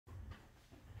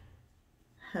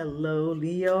Hello,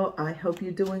 Leo. I hope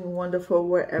you're doing wonderful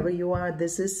wherever you are.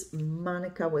 This is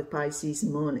Monica with Pisces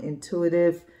Moon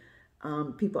Intuitive.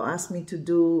 People ask me to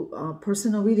do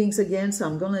personal readings again, so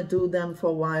I'm going to do them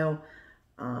for a while.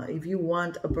 If you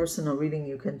want a personal reading,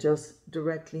 you can just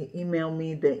directly email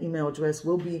me. The email address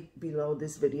will be below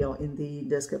this video in the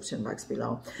description box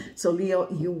below. So, Leo,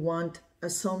 you want a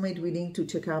soulmate reading to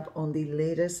check up on the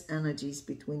latest energies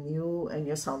between you and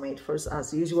your soulmate. First,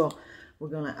 as usual, we're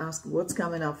going to ask what's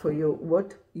coming up for you,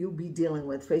 what you'll be dealing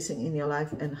with, facing in your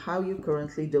life, and how you're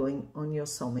currently doing on your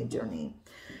soulmate journey.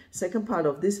 Second part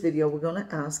of this video, we're going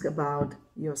to ask about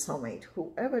your soulmate,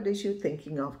 whoever it is you're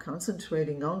thinking of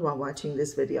concentrating on while watching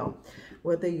this video,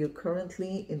 whether you're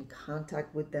currently in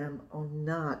contact with them or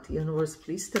not. Universe,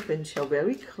 please step in, show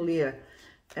very clear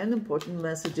and important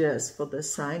messages for the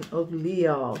sign of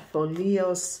Leo, for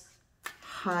Leo's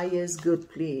highest good,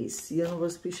 please.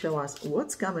 Universe, please show us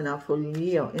what's coming up for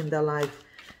Leo in their life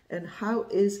and how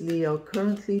is Leo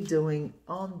currently doing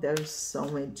on their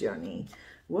soulmate journey.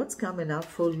 What's coming up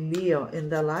for Leo in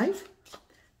their life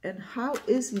and how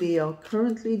is Leo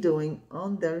currently doing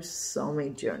on their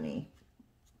soulmate journey.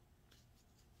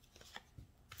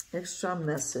 Extra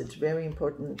message, very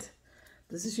important.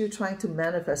 This is you trying to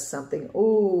manifest something.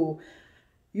 Oh,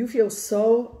 you feel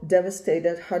so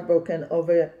devastated, heartbroken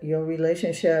over your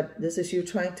relationship. This is you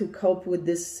trying to cope with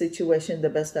this situation the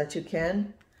best that you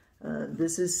can.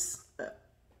 This is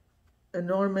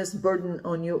enormous burden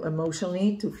on you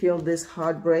emotionally to feel this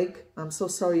heartbreak. I'm so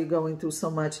sorry you're going through so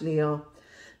much, Leo.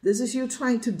 This is you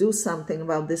trying to do something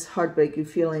about this heartbreak you're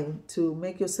feeling to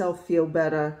make yourself feel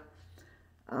better.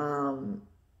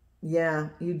 Yeah,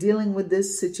 you're dealing with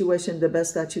this situation the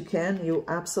best that you can. You're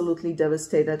absolutely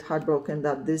devastated, heartbroken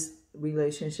that this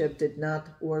relationship did not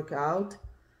work out.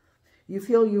 You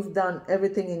feel you've done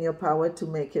everything in your power to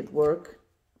make it work.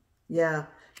 Yeah,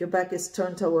 your back is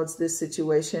turned towards this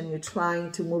situation. You're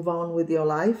trying to move on with your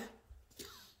life.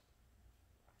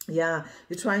 Yeah,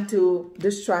 you're trying to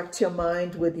distract your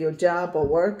mind with your job or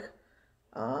work.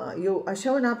 You are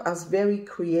showing up as very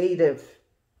creative,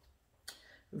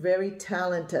 very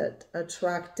talented,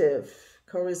 attractive,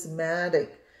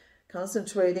 charismatic,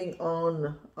 concentrating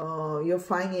on your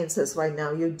finances right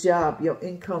now, your job, your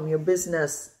income, your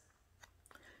business.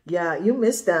 Yeah, you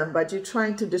miss them, but you're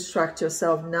trying to distract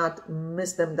yourself, not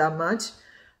miss them that much,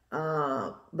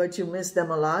 but you miss them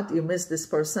a lot. You miss this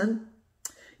person.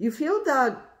 You feel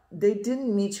that they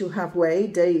didn't meet you halfway.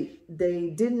 They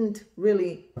didn't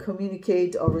really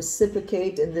communicate or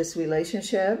reciprocate in this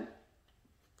relationship.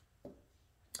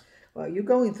 Well, you're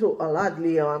going through a lot,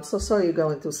 Leo. I'm so sorry you're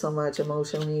going through so much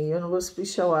emotionally. Universe,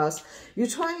 please show us. You're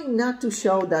trying not to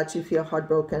show that you feel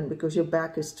heartbroken because your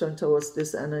back is turned towards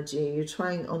this energy. You're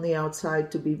trying on the outside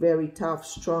to be very tough,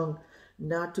 strong,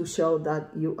 not to show that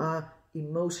you are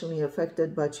emotionally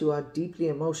affected, but you are deeply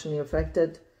emotionally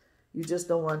affected. You just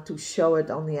don't want to show it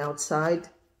on the outside.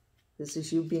 This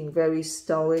is you being very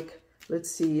stoic.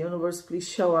 Let's see. Universe, please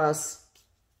show us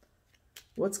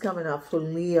what's coming up for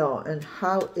Leo and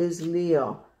how is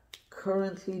Leo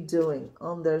currently doing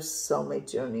on their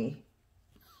soulmate journey.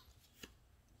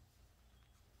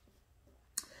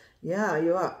 Yeah,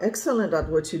 you are excellent at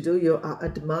what you do. You are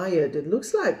admired. It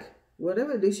looks like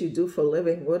whatever it is you do for a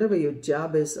living, whatever your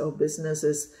job is or business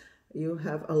is, you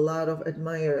have a lot of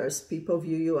admirers. People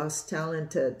view you as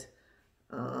talented,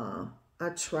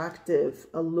 attractive,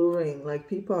 alluring, like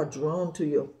people are drawn to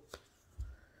you.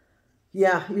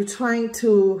 Yeah, you're trying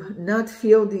to not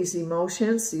feel these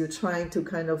emotions. You're trying to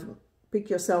kind of pick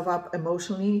yourself up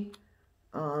emotionally,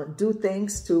 do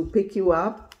things to pick you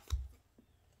up.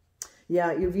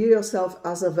 Yeah, you view yourself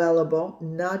as available,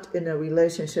 not in a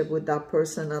relationship with that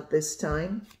person at this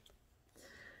time.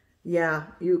 Yeah,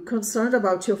 you're concerned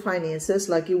about your finances,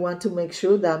 like you want to make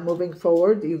sure that moving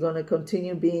forward, you're going to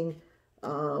continue being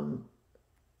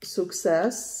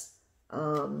success,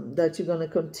 that you're going to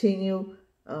continue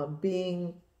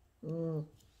being,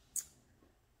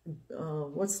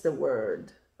 what's the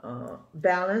word,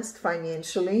 balanced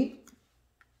financially.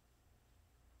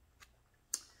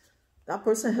 That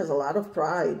person has a lot of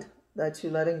pride that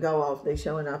you're letting go of. They're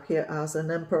showing up here as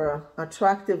an emperor,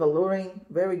 attractive, alluring,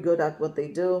 very good at what they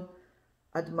do,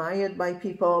 admired by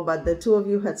people, but the two of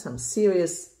you had some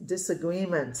serious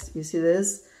disagreements. You see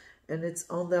this? And it's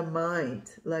on their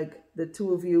mind. Like the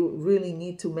two of you really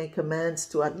need to make amends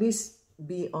to at least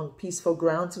be on peaceful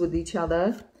grounds with each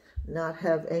other, not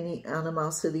have any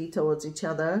animosity towards each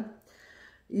other.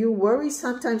 You worry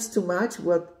sometimes too much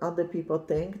what other people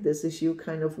think. This is you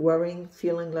kind of worrying,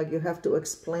 feeling like you have to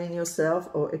explain yourself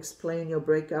or explain your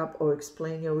breakup or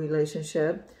explain your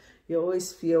relationship. You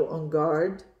always feel on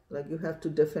guard. Like you have to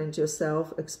defend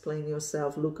yourself, explain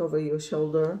yourself, look over your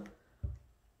shoulder.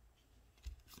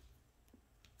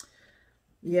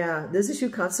 Yeah, this is you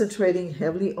concentrating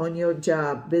heavily on your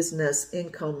job, business,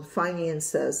 income,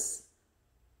 finances.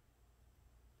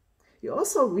 You're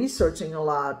also researching a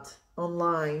lot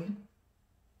online.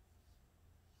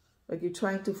 Like you're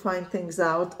trying to find things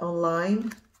out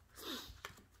online.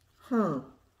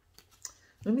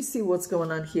 Let me see what's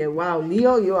going on here. Wow,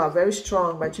 Leo, you are very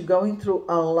strong, but you're going through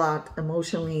a lot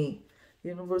emotionally.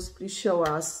 Universe, please show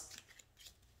us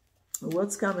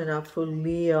what's coming up for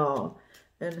Leo.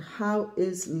 And how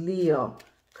is Leo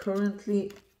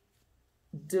currently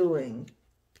doing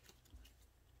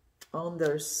on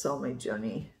their soulmate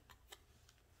journey?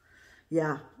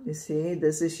 Yeah, you see,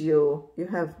 this is you. You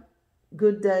have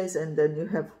good days and then you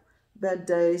have bad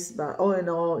days. But all in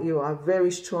all, you are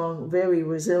very strong, very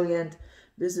resilient.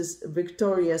 This is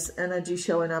victorious energy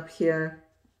showing up here.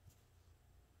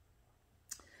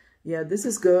 Yeah, this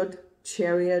is good.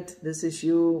 Chariot, this is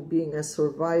you being a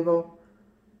survival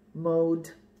mode.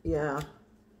 Yeah.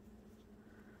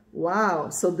 Wow.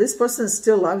 So this person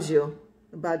still loves you,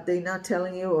 but they're not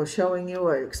telling you or showing you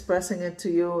or expressing it to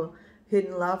you.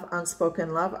 Hidden love,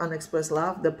 unspoken love, unexpressed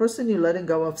love. The person you're letting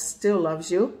go of still loves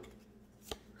you,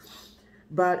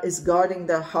 but is guarding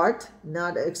their heart,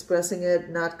 not expressing it,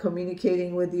 not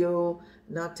communicating with you,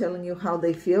 not telling you how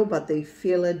they feel, but they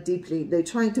feel it deeply. They're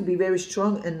trying to be very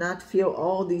strong and not feel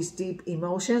all these deep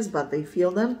emotions, but they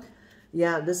feel them.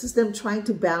 Yeah, this is them trying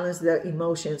to balance their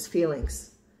emotions,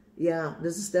 feelings. Yeah,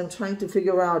 this is them trying to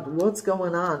figure out what's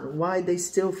going on, why they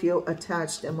still feel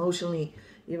attached emotionally,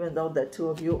 even though the two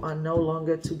of you are no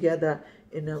longer together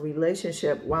in a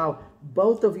relationship. Wow,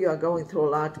 both of you are going through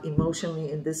a lot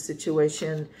emotionally in this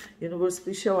situation. Universe,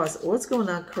 please show us what's going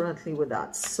on currently with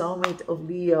that soulmate of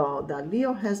Leo that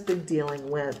Leo has been dealing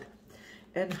with.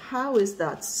 And how is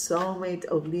that soulmate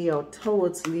of Leo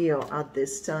towards Leo at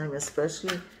this time,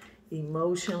 especially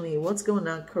emotionally? What's going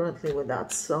on currently with that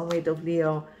soulmate of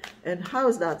Leo? And how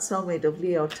is that soulmate of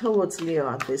Leo towards Leo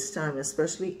at this time,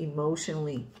 especially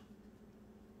emotionally?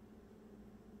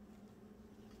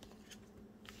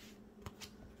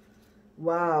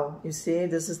 Wow, you see,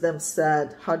 this is them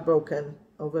sad, heartbroken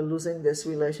over losing this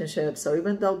relationship. So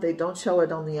even though they don't show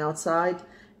it on the outside,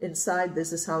 inside,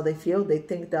 this is how they feel. They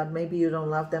think that maybe you don't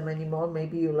love them anymore.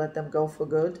 Maybe you let them go for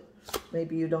good.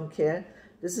 Maybe you don't care.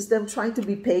 This is them trying to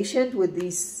be patient with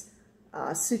these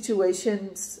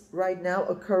situations right now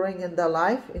occurring in their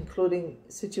life, including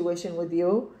situation with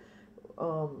you,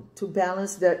 to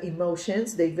balance their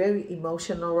emotions. They're very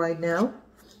emotional right now.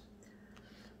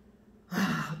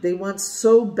 They want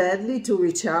so badly to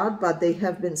reach out, but they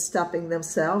have been stopping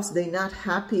themselves. They're not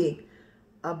happy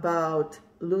about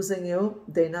losing you.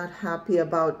 They're not happy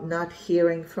about not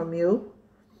hearing from you.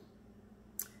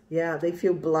 Yeah, they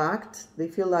feel blocked. They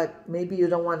feel like maybe you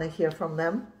don't want to hear from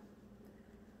them.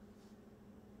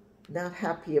 Not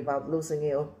happy about losing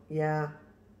you. Yeah.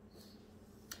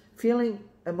 Feeling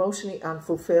emotionally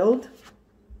unfulfilled.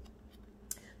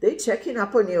 They're checking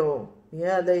up on you.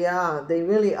 Yeah, they are. They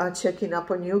really are checking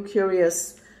up on you,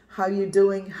 curious how you're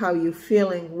doing, how you're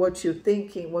feeling, what you're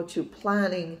thinking, what you're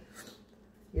planning.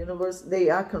 Universe, they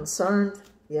are concerned.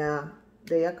 Yeah,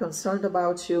 they are concerned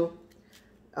about you,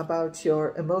 about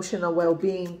your emotional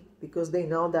well-being, because they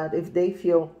know that if they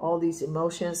feel all these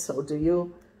emotions, so do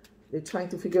you. They're trying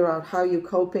to figure out how you're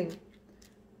coping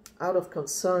out of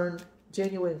concern,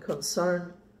 genuine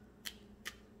concern.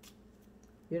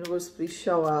 Universe, please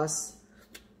show us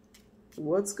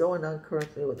what's going on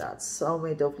currently with that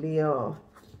soulmate of Leo.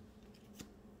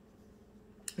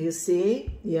 You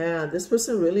see? Yeah, this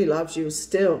person really loves you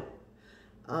still.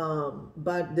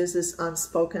 But this is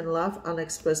unspoken love,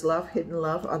 unexpressed love, hidden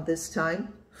love at this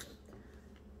time.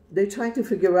 They're trying to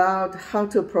figure out how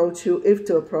to approach you, if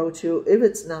to approach you, if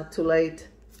it's not too late.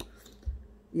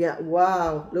 Yeah,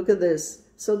 wow, look at this.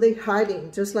 So they're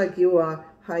hiding, just like you are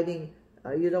hiding.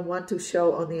 You don't want to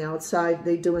show on the outside.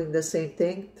 They're doing the same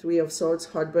thing. Three of Swords,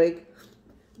 heartbreak.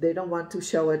 They don't want to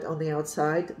show it on the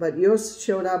outside. But yours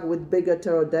showed up with bigger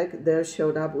tarot deck. Theirs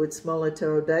showed up with smaller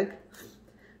tarot deck.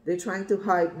 They're trying to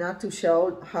hide, not to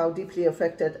show how deeply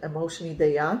affected emotionally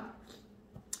they are.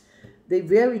 They're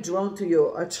very drawn to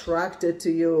you, attracted to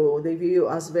you. They view you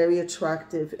as very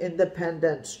attractive,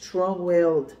 independent,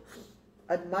 strong-willed.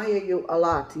 Admire you a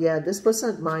lot. Yeah, this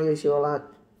person admires you a lot.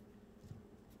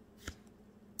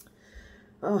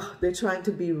 Oh, they're trying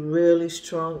to be really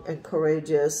strong and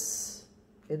courageous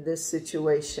in this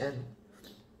situation.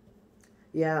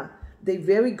 Yeah, they're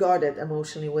very guarded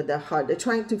emotionally with their heart. They're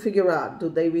trying to figure out, do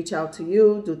they reach out to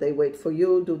you? Do they wait for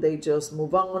you? Do they just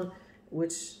move on?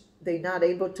 Which they're not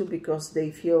able to because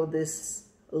they feel this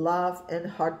love and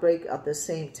heartbreak at the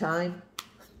same time.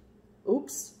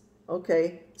 Oops.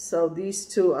 Okay, so these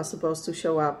two are supposed to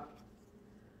show up.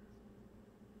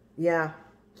 Yeah.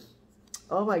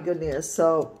 Oh my goodness.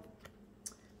 So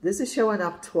this is showing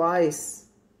up twice.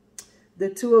 The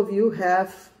two of you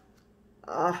have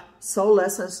soul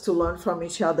lessons to learn from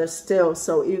each other still.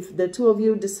 So if the two of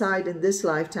you decide in this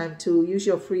lifetime to use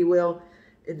your free will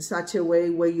in such a way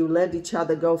where you let each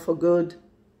other go for good,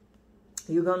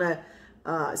 you're going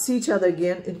to see each other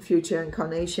again in future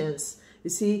incarnations. You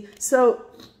see, so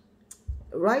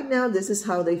right now, this is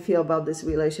how they feel about this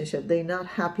relationship. They're not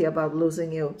happy about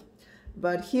losing you.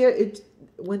 But here,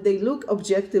 when they look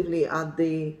objectively at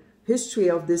the history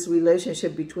of this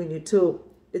relationship between you two,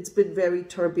 it's been very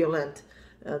turbulent.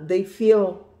 They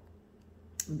feel,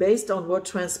 based on what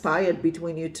transpired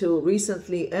between you two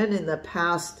recently and in the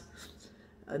past,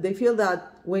 they feel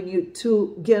that when you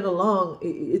two get along,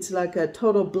 it's like a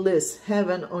total bliss,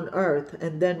 heaven on earth.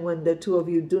 And then when the two of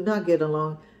you do not get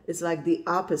along, it's like the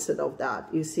opposite of that.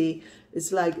 You see,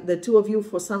 it's like the two of you,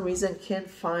 for some reason, can't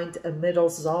find a middle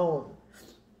zone.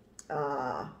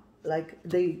 Like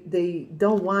they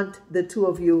don't want the two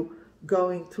of you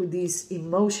going through these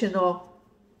emotional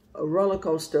roller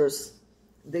coasters.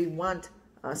 They want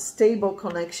a stable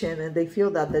connection, and they feel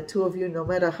that the two of you, no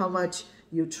matter how much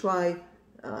you try,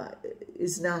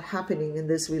 is not happening in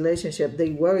this relationship. They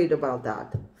worried about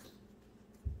that.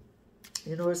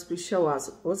 Universe, please show us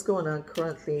what's going on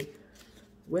currently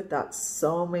with that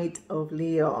soulmate of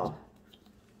Leo.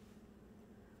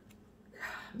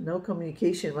 No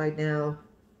communication right now.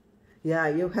 Yeah,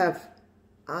 you have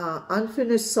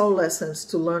unfinished soul lessons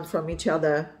to learn from each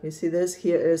other. You see this?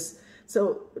 Here is,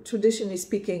 so traditionally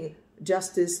speaking,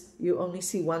 justice, you only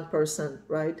see one person,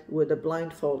 right, with a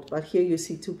blindfold. But here you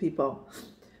see two people.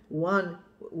 One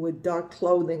with dark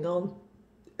clothing on,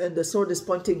 and the sword is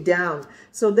pointing down.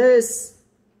 So there is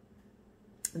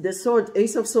the sword.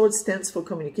 Ace of Swords stands for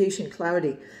communication,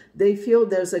 clarity. They feel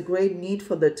there's a great need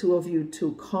for the two of you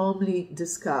to calmly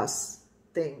discuss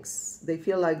things. They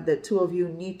feel like the two of you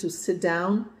need to sit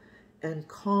down and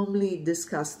calmly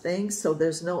discuss things, so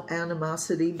there's no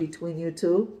animosity between you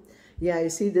two. Yeah, you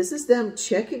see, this is them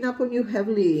checking up on you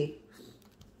heavily.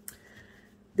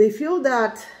 They feel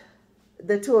that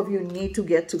the two of you need to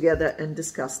get together and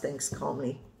discuss things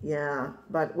calmly. Yeah,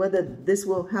 but whether this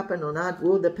will happen or not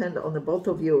will depend on the both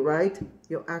of you, right?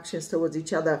 Your actions towards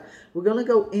each other. We're going to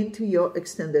go into your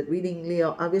extended reading,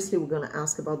 Leo. Obviously, we're going to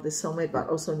ask about this soulmate, but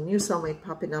also new soulmate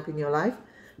popping up in your life.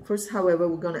 First, however,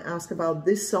 we're going to ask about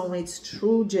this soulmate's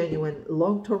true, genuine,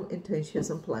 long-term intentions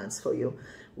and plans for you.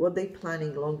 What they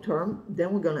planning long-term.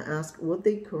 Then we're going to ask what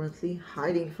they currently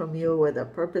hiding from you, whether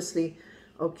purposely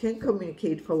or can't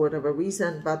communicate for whatever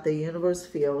reason, but the universe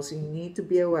feels you need to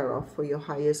be aware of for your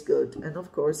highest good. And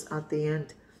of course, at the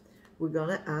end, we're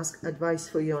going to ask advice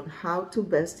for you on how to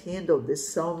best handle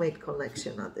this soulmate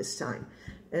connection at this time.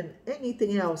 And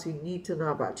anything else you need to know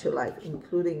about your life,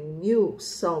 including new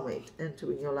soulmate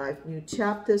entering your life, new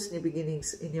chapters, new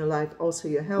beginnings in your life, also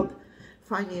your health,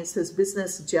 finances,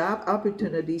 business, job,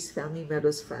 opportunities, family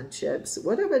matters, friendships,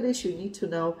 whatever it is you need to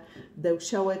know, they'll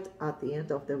show it at the end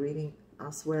of the reading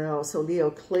as well. So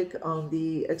Leo, click on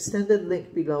the extended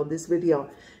link below this video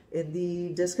in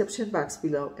the description box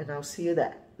below, and I'll see you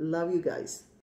there. Love you guys.